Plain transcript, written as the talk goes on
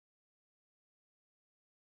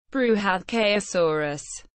Bruhathkayosaurus,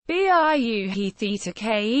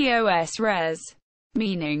 bruఃhæθkeɪoʊsɔːrəs,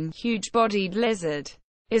 meaning huge-bodied lizard,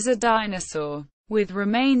 is a dinosaur, with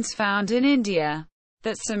remains found in India,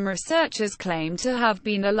 that some researchers claim to have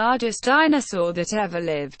been the largest dinosaur that ever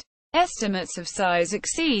lived. Estimates of size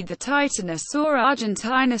exceed the titanosaur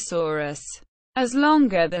Argentinosaurus, as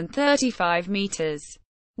longer than 35 meters,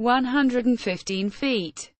 115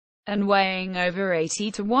 feet, and weighing over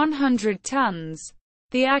 80 to 100 tons.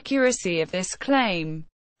 The accuracy of this claim,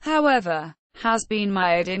 however, has been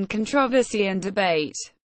mired in controversy and debate.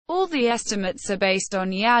 All the estimates are based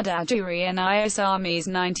on Yadagiri and Ayyasami's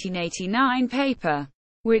 1989 paper,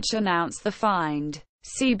 which announced the find.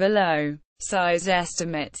 See below. Size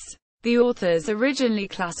estimates. The authors originally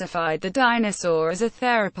classified the dinosaur as a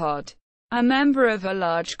theropod, a member of a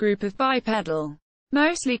large group of bipedal,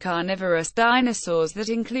 mostly carnivorous dinosaurs that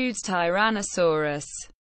includes Tyrannosaurus.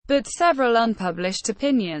 But several unpublished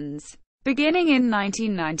opinions, beginning in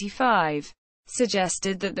 1995,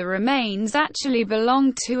 suggested that the remains actually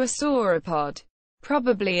belonged to a sauropod,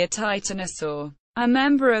 probably a titanosaur, a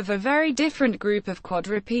member of a very different group of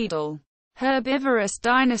quadrupedal, herbivorous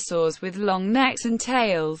dinosaurs with long necks and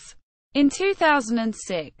tails. In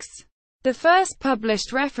 2006, the first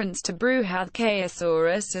published reference to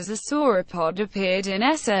Bruhathkayosaurus as a sauropod appeared in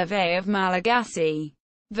a survey of Malagasy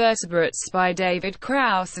vertebrates by David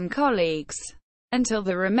Krause and colleagues. Until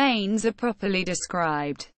the remains are properly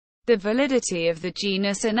described, the validity of the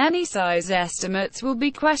genus and any size estimates will be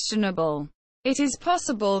questionable. It is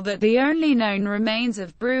possible that the only known remains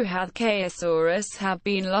of Bruhathkayosaurus have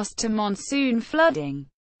been lost to monsoon flooding.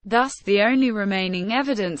 Thus the only remaining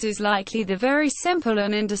evidence is likely the very simple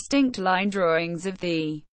and indistinct line drawings of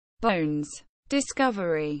the bones.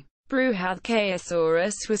 Discovery.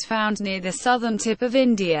 Bruhathkayosaurus was found near the southern tip of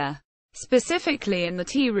India, specifically in the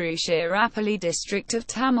Tiruchirappalli district of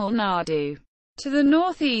Tamil Nadu, to the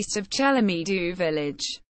northeast of Chelamedu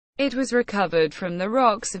village. It was recovered from the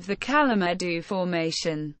rocks of the Kalamedu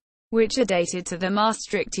Formation, which are dated to the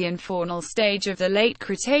Maastrichtian faunal stage of the late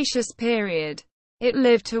Cretaceous period. It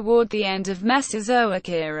lived toward the end of Mesozoic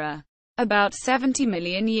era, about 70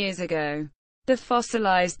 million years ago. The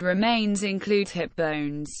fossilized remains include hip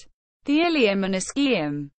bones, the ilium and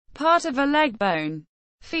ischium, part of a leg bone,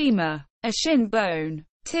 femur, a shin bone,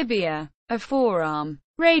 tibia, a forearm,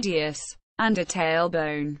 radius, and a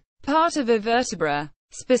tailbone, part of a vertebra,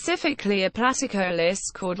 specifically a platycolus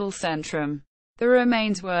caudal centrum. The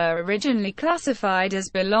remains were originally classified as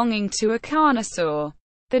belonging to a carnosaur.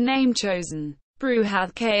 The name chosen,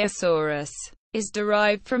 Bruhathkayosaurus, is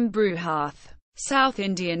derived from Bruhath, South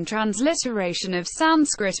Indian transliteration of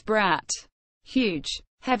Sanskrit brat, huge,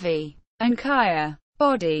 heavy, and kaya,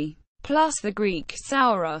 body, plus the Greek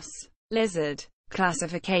sauros, lizard.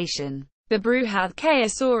 Classification. The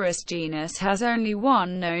Bruhathkayosaurus genus has only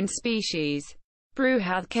one known species,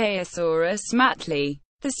 Bruhathkayosaurus matley.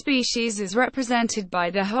 The species is represented by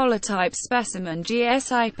the holotype specimen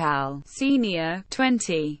GS Pal Senior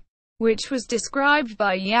 20, which was described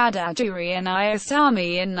by Yadagiri and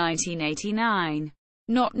Ayyasami in 1989,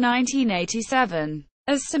 not 1987,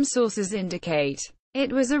 as some sources indicate.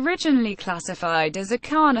 It was originally classified as a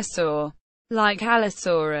carnosaur, like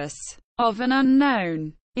Allosaurus, of an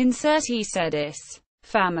unknown Incertaedis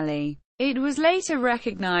family. It was later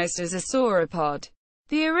recognized as a sauropod.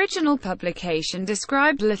 The original publication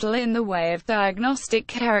described little in the way of diagnostic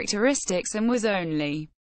characteristics and was only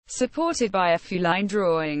supported by a few line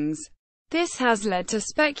drawings. This has led to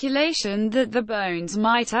speculation that the bones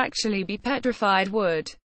might actually be petrified wood,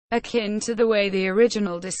 akin to the way the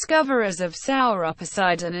original discoverers of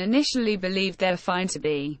Sauroposeidon initially believed their find to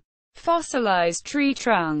be fossilized tree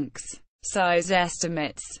trunks. Size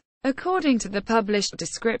estimates. According to the published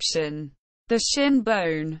description, the shin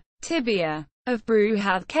bone, tibia, of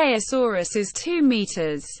Bruhathkayosaurus is 2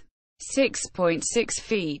 meters, 6.6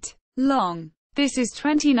 feet, long. This is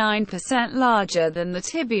 29% larger than the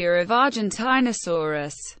tibia of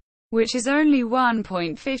Argentinosaurus, which is only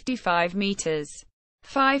 1.55 meters,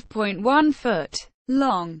 5.1 foot,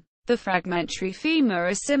 long. The fragmentary femur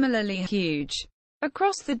is similarly huge.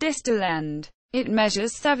 Across the distal end, it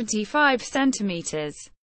measures 75 centimeters,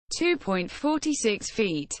 2.46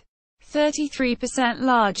 feet, 33%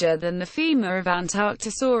 larger than the femur of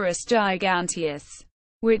Antarctosaurus giganteus,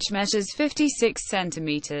 which measures 56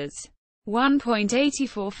 centimeters,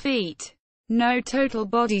 1.84 feet. No total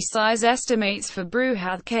body size estimates for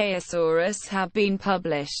Bruhathkayosaurus have been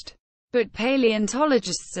published, but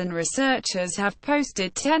paleontologists and researchers have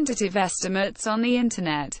posted tentative estimates on the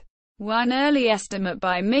Internet. One early estimate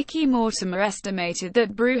by Mickey Mortimer estimated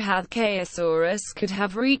that Bruhathkayosaurus could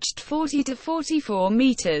have reached 40 to 44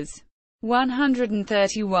 meters,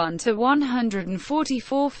 131 to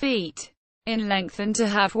 144 feet, in length and to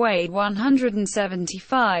have weighed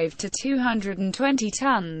 175 to 220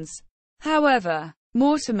 tons. However,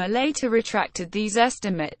 Mortimer later retracted these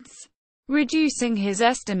estimates, reducing his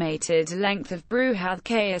estimated length of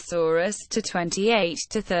Bruhathkayosaurus to 28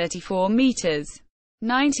 to 34 meters,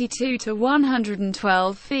 92 to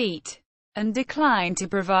 112 feet, and declined to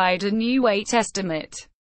provide a new weight estimate,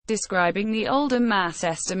 describing the older mass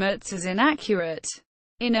estimates as inaccurate.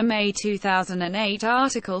 In a May 2008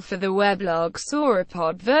 article for the weblog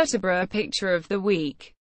Sauropod Vertebra Picture of the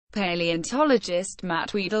Week, paleontologist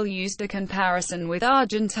Matt Weedle used a comparison with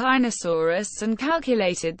Argentinosaurus and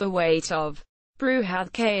calculated the weight of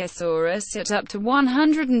Bruhathkayosaurus at up to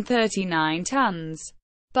 139 tons.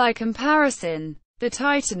 By comparison, the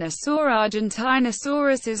titanosaur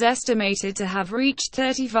Argentinosaurus is estimated to have reached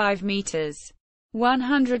 35 meters,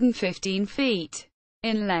 115 feet,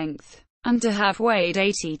 in length, and to have weighed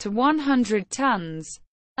 80 to 100 tons.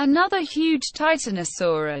 Another huge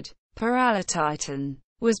titanosaurid, Paralititan,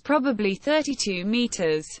 was probably 32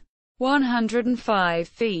 meters, 105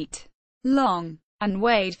 feet, long, and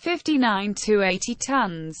weighed 59 to 80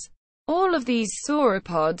 tons. All of these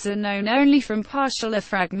sauropods are known only from partial or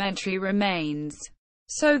fragmentary remains,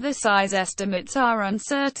 so the size estimates are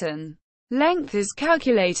uncertain. Length is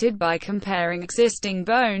calculated by comparing existing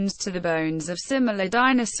bones to the bones of similar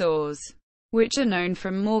dinosaurs, which are known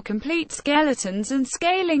from more complete skeletons, and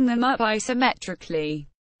scaling them up isometrically.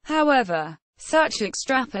 However, such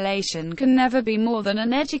extrapolation can never be more than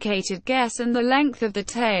an educated guess, and the length of the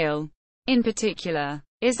tail, in particular,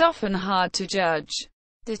 is often hard to judge.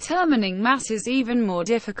 Determining mass is even more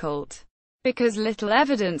difficult, because little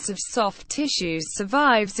evidence of soft tissues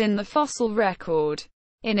survives in the fossil record.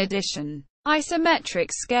 In addition,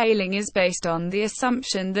 isometric scaling is based on the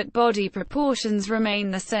assumption that body proportions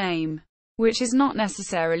remain the same, which is not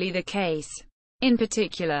necessarily the case. In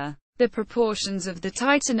particular, the proportions of the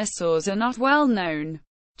titanosaurs are not well known,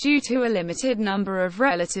 due to a limited number of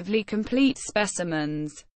relatively complete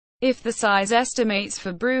specimens. If the size estimates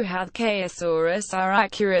for Bruhathkayosaurus are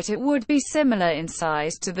accurate, it would be similar in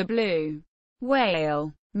size to the blue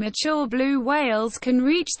whale. Mature blue whales can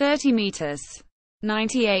reach 30 meters,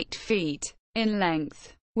 98 feet, in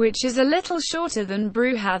length, which is a little shorter than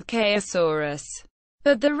Bruhathkayosaurus.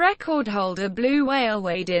 But the record holder blue whale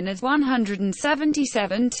weighed in at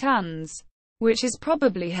 177 tons, which is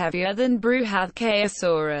probably heavier than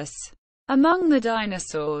Bruhathkayosaurus. Among the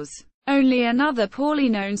dinosaurs, only another poorly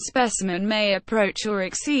known specimen may approach or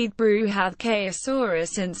exceed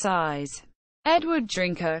Bruhathkayosaurus in size. Edward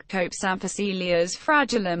Drinker, Compsognathus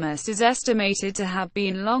fragilimus, is estimated to have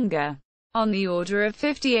been longer, on the order of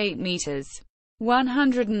 58 meters,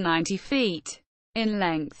 190 feet, in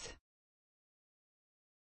length,